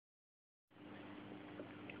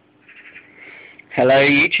Hello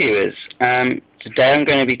YouTubers. Today I'm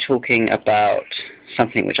going to be talking about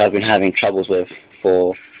something which I've been having troubles with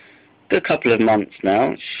for a good couple of months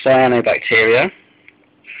now. It's Cyanobacteria.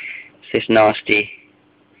 It's this nasty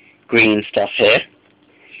green stuff here.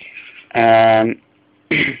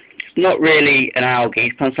 It's not really an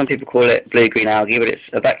algae. Some people call it blue-green algae, but it's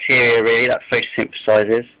a bacteria really that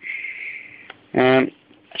photosynthesises. As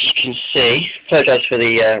you can see, apologise for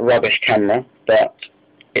the rubbish camera, but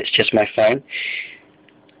it's just my phone.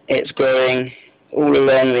 It's growing all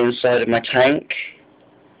along the inside of my tank,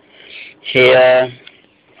 here,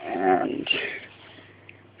 and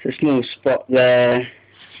there's a small spot there,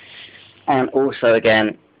 and also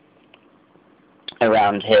again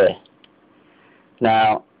around here.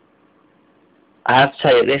 Now, I have to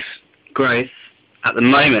tell you, this growth at the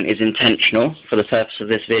moment is intentional for the purpose of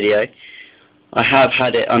this video. I have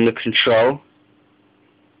had it under control,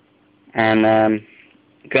 and I'm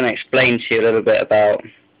going to explain to you a little bit about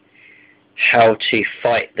how to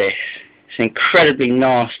fight this. It's an incredibly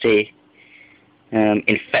nasty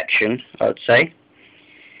infection, I would say.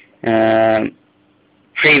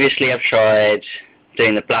 Previously I've tried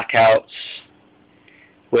doing the blackouts,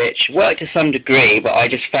 which worked to some degree, but I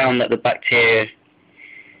just found that the bacteria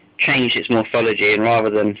changed its morphology, and rather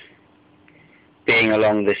than being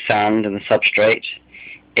along the sand and the substrate,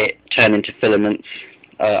 it turned into filaments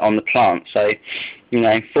on the plant. So,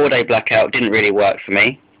 4-day blackout didn't really work for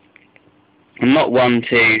me. I'm not one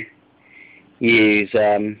to use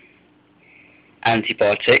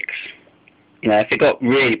antibiotics. If it got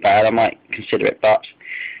really bad, I might consider it, but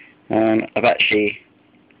I've actually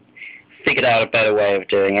figured out a better way of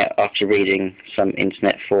doing it after reading some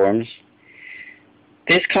internet forums.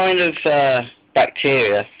 This kind of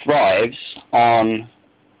bacteria thrives on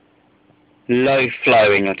low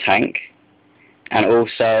flow in your tank, and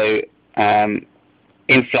also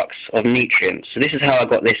influx of nutrients. So this is how I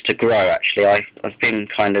got this to grow. Actually, I've been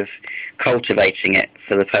kind of cultivating it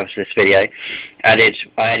for the purpose of this video. I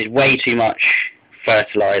added way too much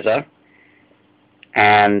fertilizer,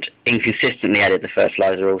 and inconsistently added the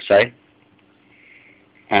fertilizer also,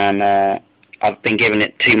 and I've been giving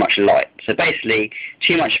it too much light. So basically,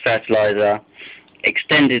 too much fertilizer,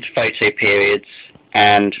 extended photo periods,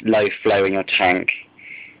 and low flow in your tank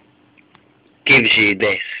gives you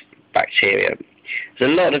this bacteria.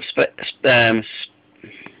 There's a lot of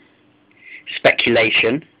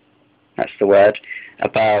speculation, that's the word,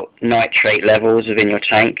 about nitrate levels within your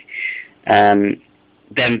tank, them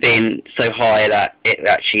being so high that it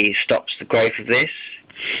actually stops the growth of this.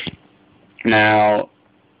 Now,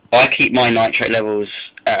 I keep my nitrate levels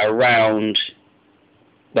at around,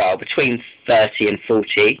 well, between 30 and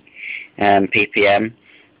 40 ppm,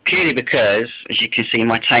 purely because, as you can see,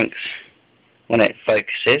 my tanks, when it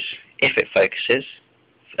focuses, if it focuses,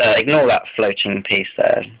 ignore that floating piece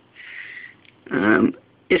there.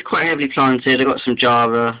 It's quite heavily planted. I've got some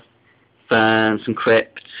Java, ferns, some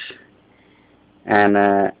crypts, and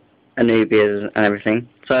anubias and everything.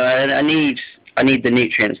 So I need the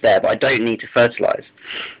nutrients there, but I don't need to fertilise,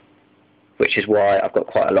 which is why I've got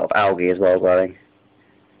quite a lot of algae as well growing.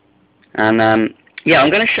 And yeah, I'm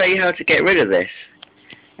going to show you how to get rid of this,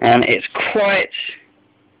 and it's quite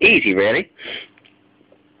easy really.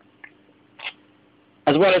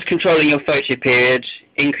 As well as controlling your photo period,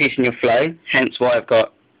 increasing your flow, hence why I've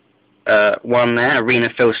got one there, Arena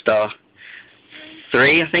Philstar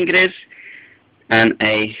 3 I think it is, and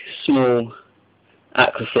a small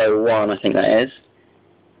Aquaflow 1 I think that is,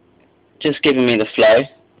 just giving me the flow.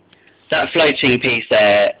 That floating piece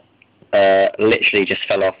there literally just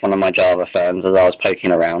fell off one of my Java ferns as I was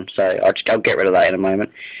poking around, so I'll get rid of that in a moment.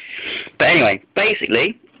 But anyway,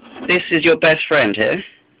 basically, this is your best friend here,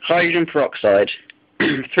 hydrogen peroxide,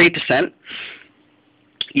 3%.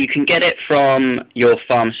 You can get it from your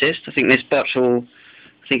pharmacist. I think this bottle,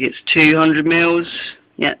 it's 200 mils.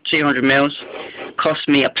 Yeah, 200 mils. Cost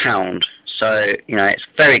me £1. So, it's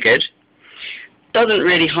very good. Doesn't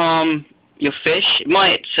really harm your fish. It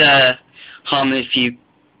might harm them if you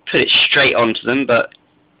put it straight onto them, but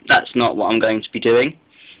that's not what I'm going to be doing.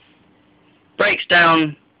 Breaks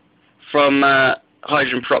down from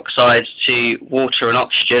hydrogen peroxide to water and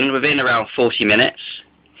oxygen within around 40 minutes.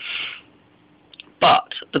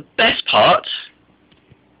 But the best part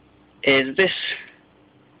is this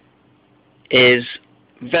is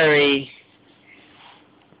very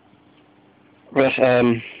really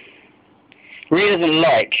doesn't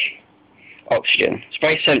like oxygen. It's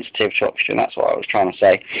very sensitive to oxygen, that's what I was trying to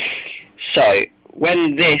say. So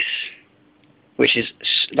when this, which is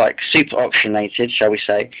like super oxygenated, shall we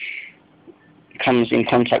say, comes in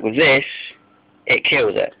contact with this, it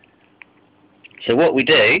kills it. So what we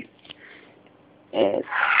do is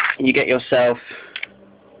you get yourself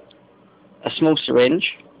a small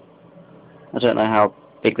syringe. I don't know how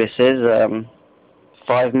big this is,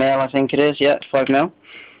 5 ml I think it is, yeah, 5 ml.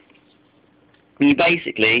 And you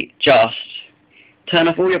basically just turn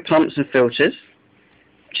off all your pumps and filters,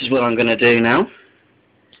 which is what I'm going to do now.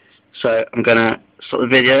 So I'm going to stop the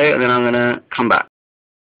video and then I'm going to come back.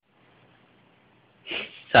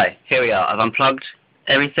 So here we are, I've unplugged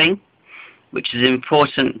everything, which is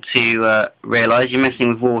important to realise. You're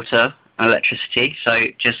messing with water and electricity, so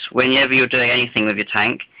just whenever you're doing anything with your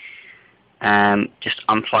tank, just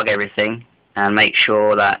unplug everything and make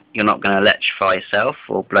sure that you're not going to electrify yourself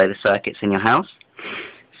or blow the circuits in your house.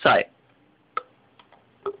 So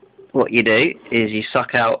what you do is you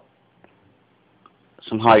suck out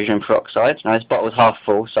some hydrogen peroxide. Now this bottle's half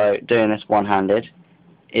full, so doing this one-handed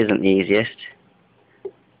isn't the easiest.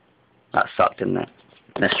 That sucked, didn't it?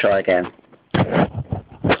 Let's try again.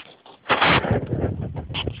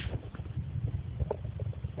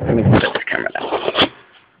 Let me put this camera down.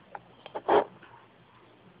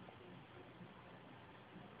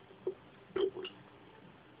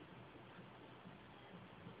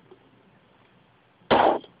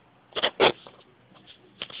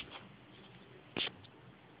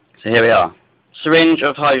 So here we are. Syringe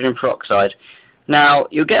of hydrogen peroxide. Now,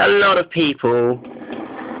 you'll get a lot of people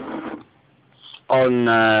on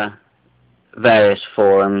various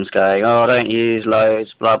forums going, oh, don't use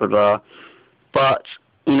loads, blah, blah, blah. But,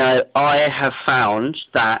 you know, I have found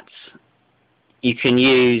that you can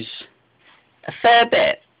use a fair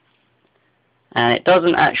bit. And it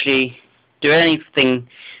doesn't actually do anything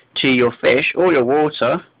to your fish or your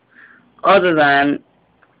water other than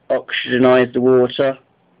oxygenise the water.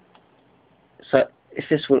 So if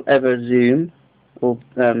this will ever zoom or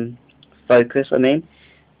focus, I mean,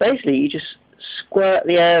 basically you just squirt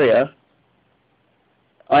the area.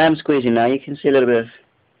 I am squeezing now, you can see a little bit of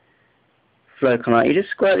flow come out. You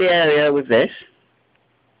just squirt the area with this.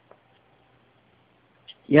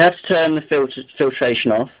 You have to turn the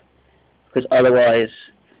filtration off, because otherwise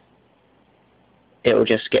it will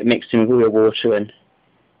just get mixed in with all your water and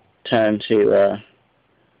turn to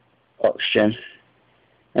oxygen.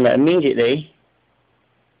 And immediately,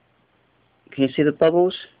 can you see the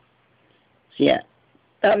bubbles? So yeah,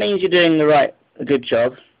 that means you're doing a good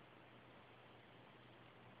job.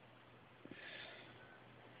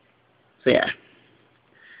 So yeah.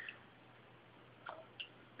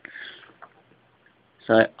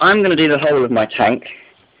 So I'm going to do the whole of my tank,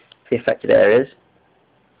 the affected areas.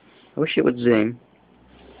 I wish it would zoom.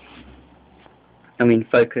 I mean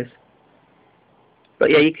focus.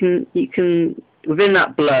 But yeah, you can within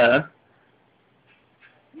that blur,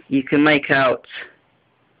 you can make out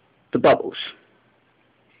the bubbles.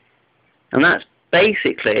 And that's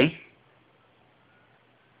basically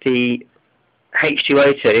the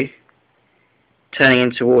H2O2 turning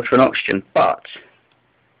into water and oxygen, but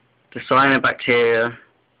the cyanobacteria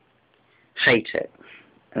hate it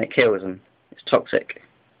and it kills them. It's toxic.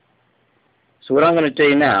 So what I'm going to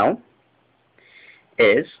do now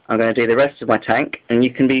is I'm going to do the rest of my tank, and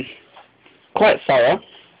you can be quite thorough.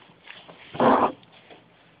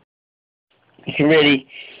 You can really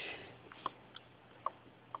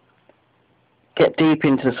get deep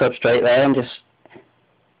into the substrate there and just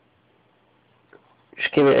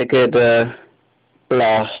give it a good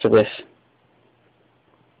blast of this,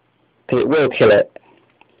 because it will kill it.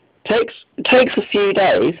 It takes a few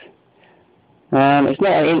days. It's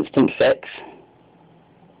not an instant fix,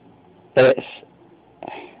 but it's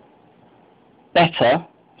better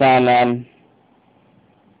than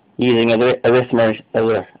using erythromycin,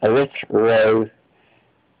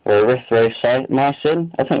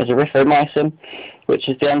 I think it's erythromycin, which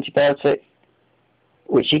is the antibiotic,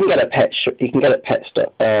 which you can get at pet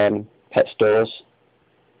stores.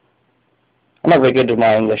 I'm not very good with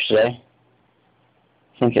my English today.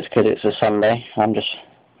 I think it's because it's a Sunday. I'm just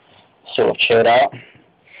sort of chilled out.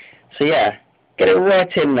 So yeah, get it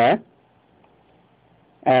right in there.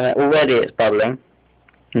 And already it's bubbling.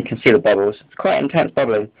 You can see the bubbles. It's quite intense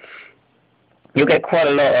bubbling. You'll get quite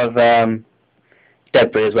a lot of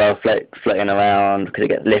debris as well floating around because it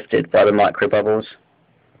gets lifted by the micro bubbles.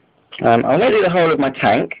 I'm going to do the whole of my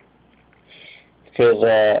tank because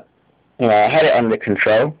you know, I had it under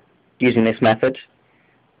control using this method,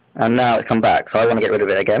 and now it's come back, so I want to get rid of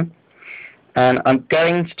it again. And I'm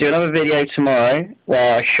going to do another video tomorrow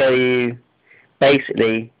where I show you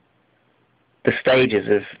basically the stages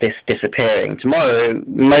of this disappearing. Tomorrow,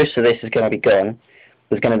 most of this is going to be gone.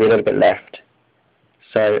 There's going to be a little bit left.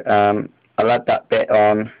 So I'll add that bit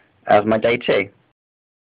on as my day 2.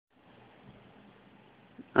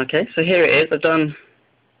 Okay, so here it is. I've done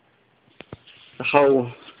the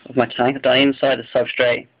whole of my tank. I've done inside the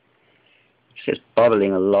substrate. It's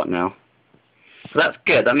bubbling a lot now. So that's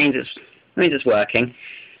good. That means it's working.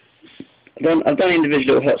 I've done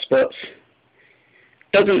individual hotspots.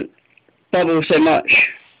 Doesn't bubble so much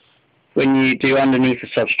when you do underneath the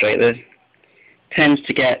substrate. It tends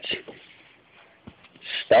to get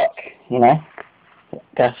stuck, you know.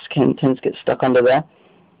 Gas tends to get stuck under there.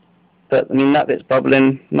 But I mean, that bit's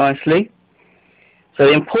bubbling nicely. So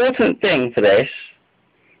the important thing for this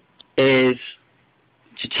is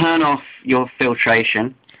to turn off your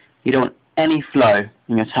filtration. You don't want any flow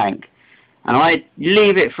in your tank. And I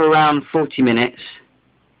leave it for around 40 minutes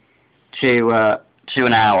to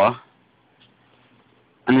an hour,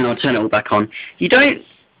 and then I'll turn it all back on. You don't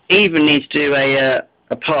even need to do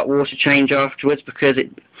a part water change afterwards, because it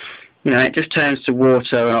just turns to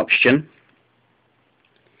water and oxygen.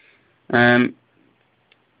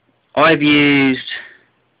 I've used,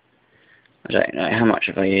 I don't know, how much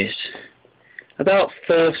have I used? About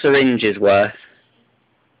 4 syringes worth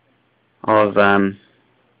of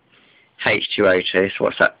H2O2. So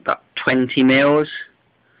what's that? About 20 mils.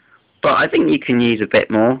 But I think you can use a bit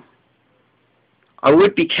more. I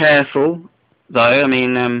would be careful, though. I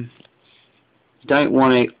mean, you don't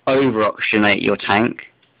want to over-oxygenate your tank,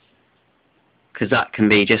 because that can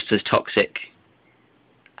be just as toxic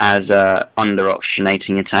as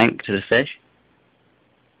under-oxygenating a tank to the fish.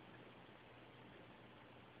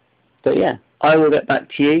 But yeah, I will get back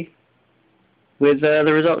to you with the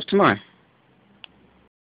results tomorrow.